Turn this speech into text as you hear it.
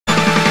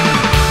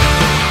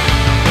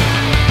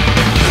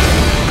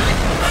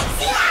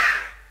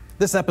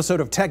This episode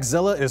of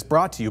Tekzilla is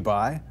brought to you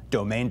by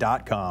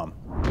Domain.com.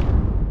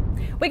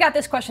 We got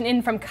this question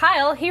in from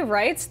Kyle. He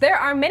writes, there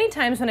are many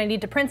times when I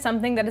need to print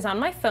something that is on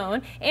my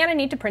phone and I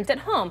need to print at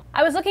home.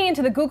 I was looking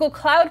into the Google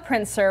Cloud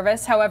Print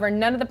service, however,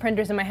 none of the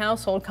printers in my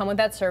household come with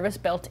that service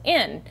built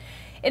in.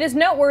 It is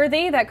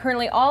noteworthy that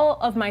currently all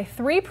of my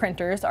 3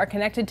 printers are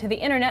connected to the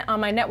internet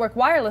on my network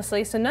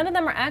wirelessly, so none of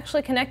them are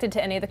actually connected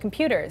to any of the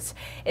computers.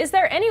 Is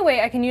there any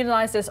way I can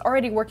utilize this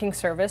already working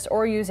service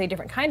or use a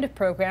different kind of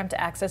program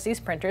to access these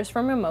printers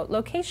from remote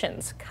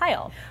locations?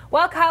 Kyle.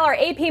 Well, Kyle, our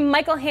AP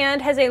Michael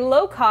Hand has a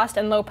low cost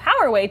and low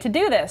power way to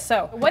do this.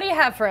 So what do you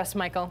have for us,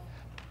 Michael?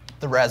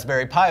 The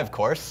Raspberry Pi, of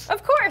course.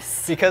 Of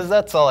course. Because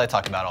that's all I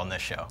talk about on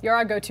this show. You're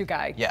our go-to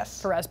guy. Yes.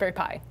 For Raspberry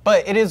Pi.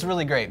 But it is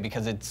really great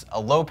because it's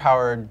a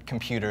low-powered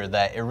computer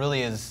that it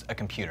really is a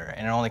computer,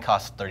 and it only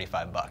costs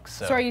 $35.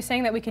 So are you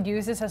saying that we could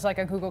use this as like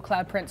a Google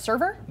Cloud Print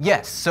server?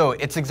 Yes. So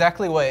it's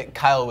exactly what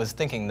Kyle was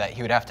thinking, that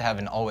he would have to have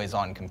an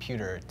always-on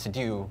computer to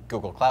do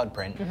Google Cloud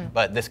Print,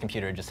 but this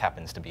computer just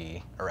happens to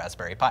be a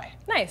Raspberry Pi.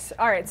 Nice.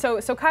 All right. So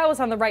Kyle was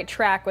on the right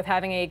track with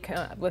having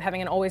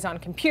an always-on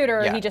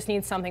computer. Yeah. He just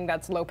needs something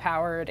that's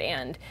low-powered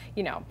and,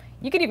 you know,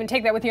 you could even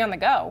take that with you on the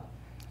go.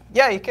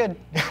 Yeah, you could,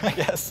 I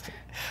guess.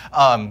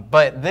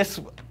 But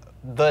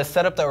the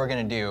setup that we're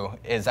going to do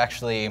is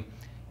actually,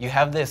 you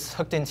have this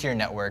hooked into your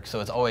network,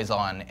 so it's always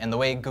on. And the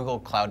way Google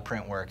Cloud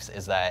Print works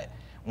is that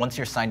once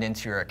you're signed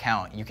into your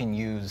account, you can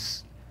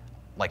use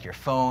like your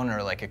phone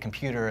or like a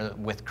computer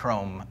with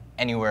Chrome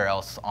anywhere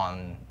else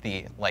on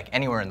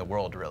anywhere in the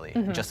world, really,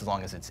 just as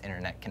long as it's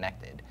internet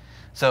connected.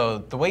 So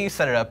the way you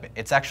set it up,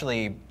 it's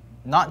actually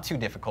not too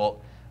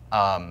difficult.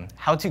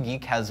 How to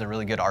Geek has a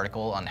really good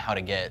article on how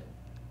to get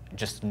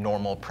just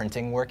normal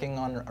printing working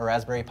on a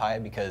Raspberry Pi,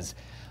 because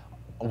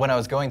when I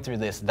was going through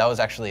this, that was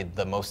actually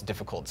the most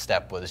difficult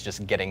step, was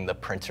just getting the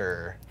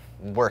printer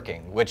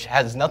working, which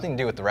has nothing to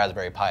do with the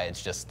Raspberry Pi.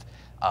 It's just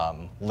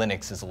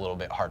Linux is a little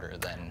bit harder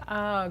than...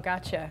 Oh,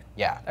 gotcha.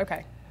 Yeah.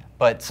 Okay.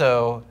 But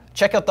so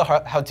check out the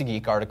How to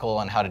Geek article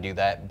on how to do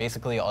that.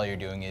 Basically, all you're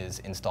doing is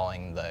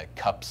installing the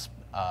Cups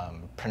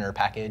printer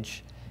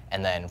package.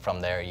 And then from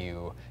there,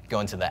 you go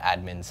into the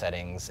admin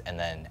settings and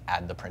then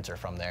add the printer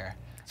from there.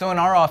 So in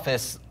our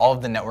office, all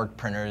of the network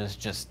printers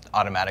just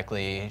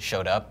automatically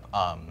showed up.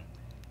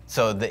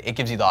 So it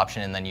gives you the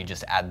option, and then you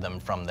just add them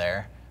from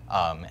there,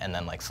 and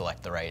then like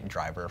select the right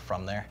driver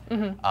from there.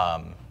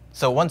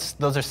 So once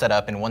those are set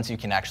up, and once you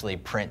can actually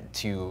print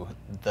to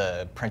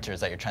the printers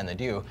that you're trying to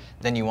do,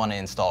 then you want to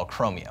install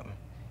Chromium.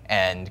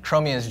 And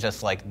Chromium is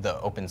just like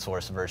the open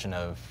source version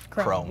of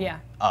Chrome. Yeah.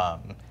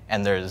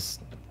 And there's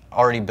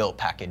already built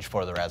package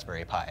for the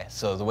Raspberry Pi.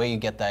 So the way you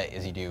get that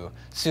is you do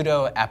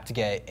sudo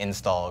apt-get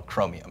install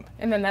Chromium.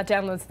 And then that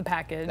downloads the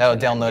package. That'll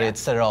download it,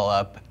 set it all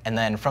up, and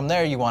then from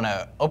there you want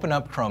to open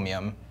up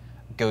Chromium,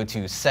 go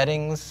to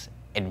Settings,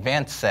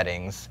 Advanced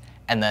Settings,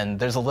 and then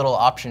there's a little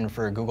option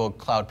for Google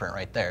Cloud Print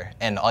right there.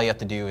 And all you have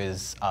to do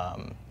is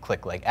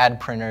click like Add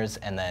Printers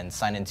and then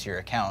sign into your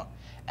account.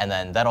 And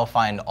then that'll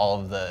find all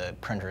of the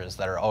printers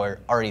that are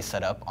already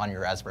set up on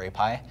your Raspberry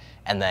Pi,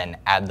 and then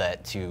add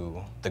that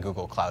to the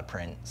Google Cloud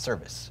Print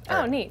service.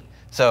 Oh, neat.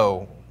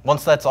 So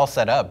once that's all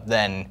set up,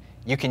 then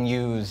you can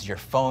use your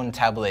phone,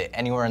 tablet,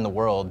 anywhere in the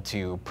world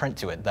to print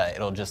to it. That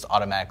it'll just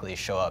automatically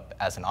show up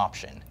as an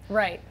option.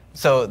 Right.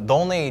 So the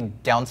only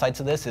downside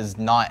to this is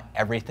not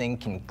everything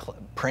can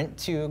print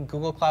to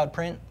Google Cloud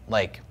Print.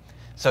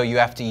 So you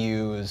have to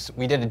use,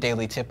 we did a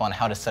daily tip on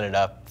how to set it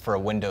up for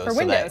Windows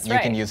so that you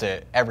can use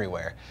it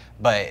everywhere.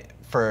 But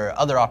for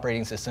other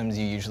operating systems,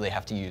 you usually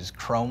have to use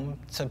Chrome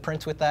to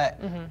print with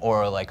that.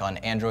 Or like on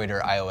Android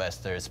or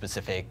iOS, there's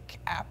specific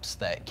apps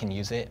that can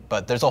use it.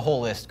 But there's a whole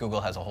list,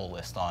 Google has a whole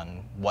list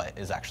on what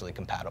is actually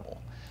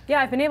compatible. Yeah,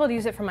 I've been able to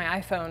use it for my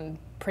iPhone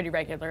pretty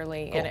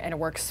regularly, cool. and it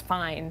works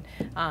fine.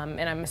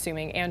 And I'm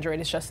assuming Android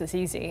is just as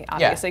easy,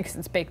 obviously, because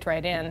it's baked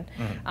right in.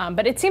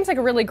 But it seems like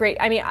a really great,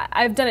 I mean,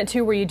 I've done it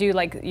too, where you do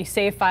you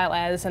save file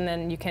as, and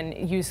then you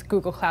can use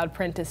Google Cloud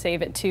Print to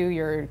save it to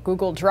your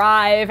Google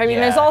Drive. I mean,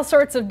 there's all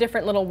sorts of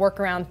different little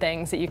workaround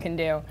things that you can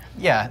do.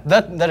 Yeah,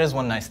 that is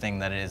one nice thing,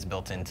 that it is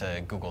built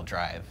into Google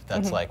Drive.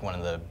 That's like one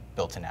of the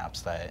built-in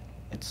apps that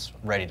it's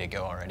ready to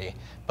go already.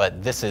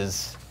 But this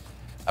is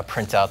a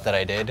printout that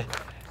I did.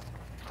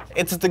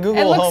 It's the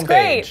Google homepage. It looks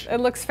great. It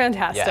looks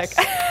fantastic.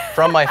 Yes.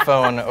 From my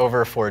phone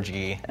over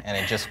 4G, and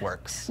it just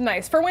works.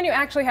 Nice. For when you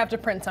actually have to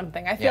print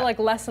something. I feel like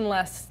less and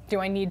less do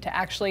I need to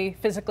actually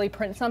physically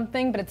print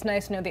something, but it's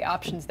nice to know the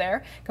options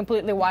there.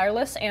 Completely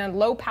wireless and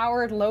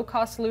low-powered,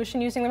 low-cost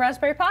solution using the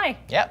Raspberry Pi.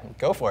 Yeah,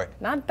 go for it.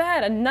 Not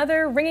bad.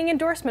 Another ringing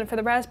endorsement for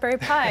the Raspberry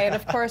Pi. And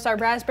of course, our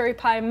Raspberry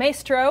Pi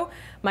maestro,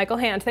 Michael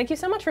Hand. Thank you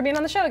so much for being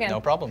on the show again.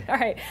 No problem. All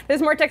right.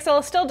 There's more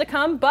Tekzilla still to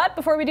come, but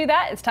before we do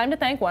that, it's time to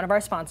thank one of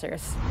our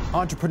sponsors.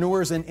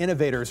 Entrepreneurs and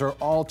innovators are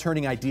all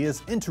turning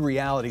ideas into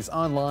realities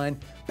online,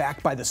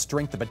 backed by the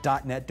strength of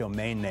a .NET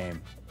domain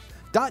name.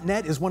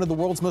 .NET is one of the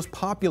world's most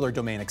popular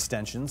domain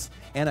extensions,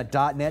 and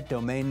a .NET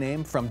domain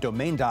name from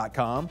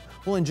Domain.com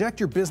will inject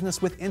your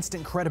business with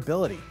instant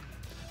credibility.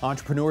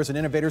 Entrepreneurs and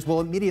innovators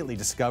will immediately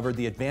discover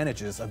the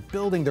advantages of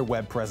building their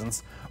web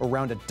presence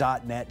around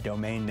a .net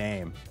domain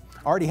name.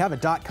 Already have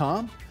a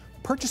 .com?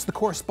 Purchase the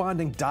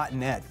corresponding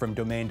 .net from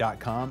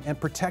domain.com and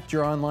protect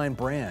your online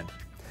brand.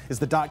 Is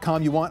the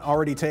 .com you want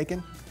already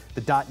taken?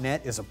 The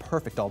 .net is a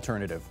perfect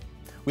alternative.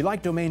 We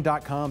like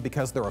domain.com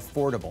because they're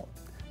affordable.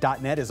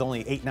 .net is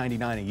only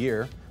 $8.99 a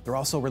year. They're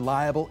also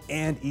reliable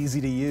and easy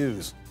to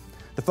use.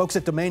 The folks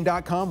at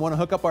domain.com want to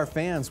hook up our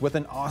fans with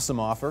an awesome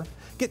offer.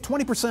 Get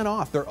 20%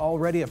 off their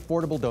already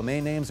affordable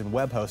domain names and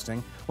web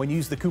hosting when you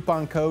use the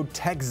coupon code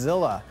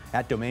Tekzilla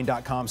at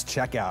domain.com's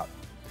checkout.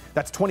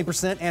 That's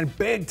 20% and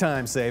big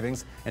time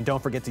savings. And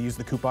don't forget to use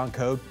the coupon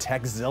code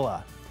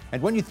Tekzilla.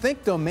 And when you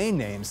think domain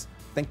names,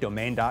 think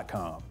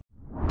domain.com.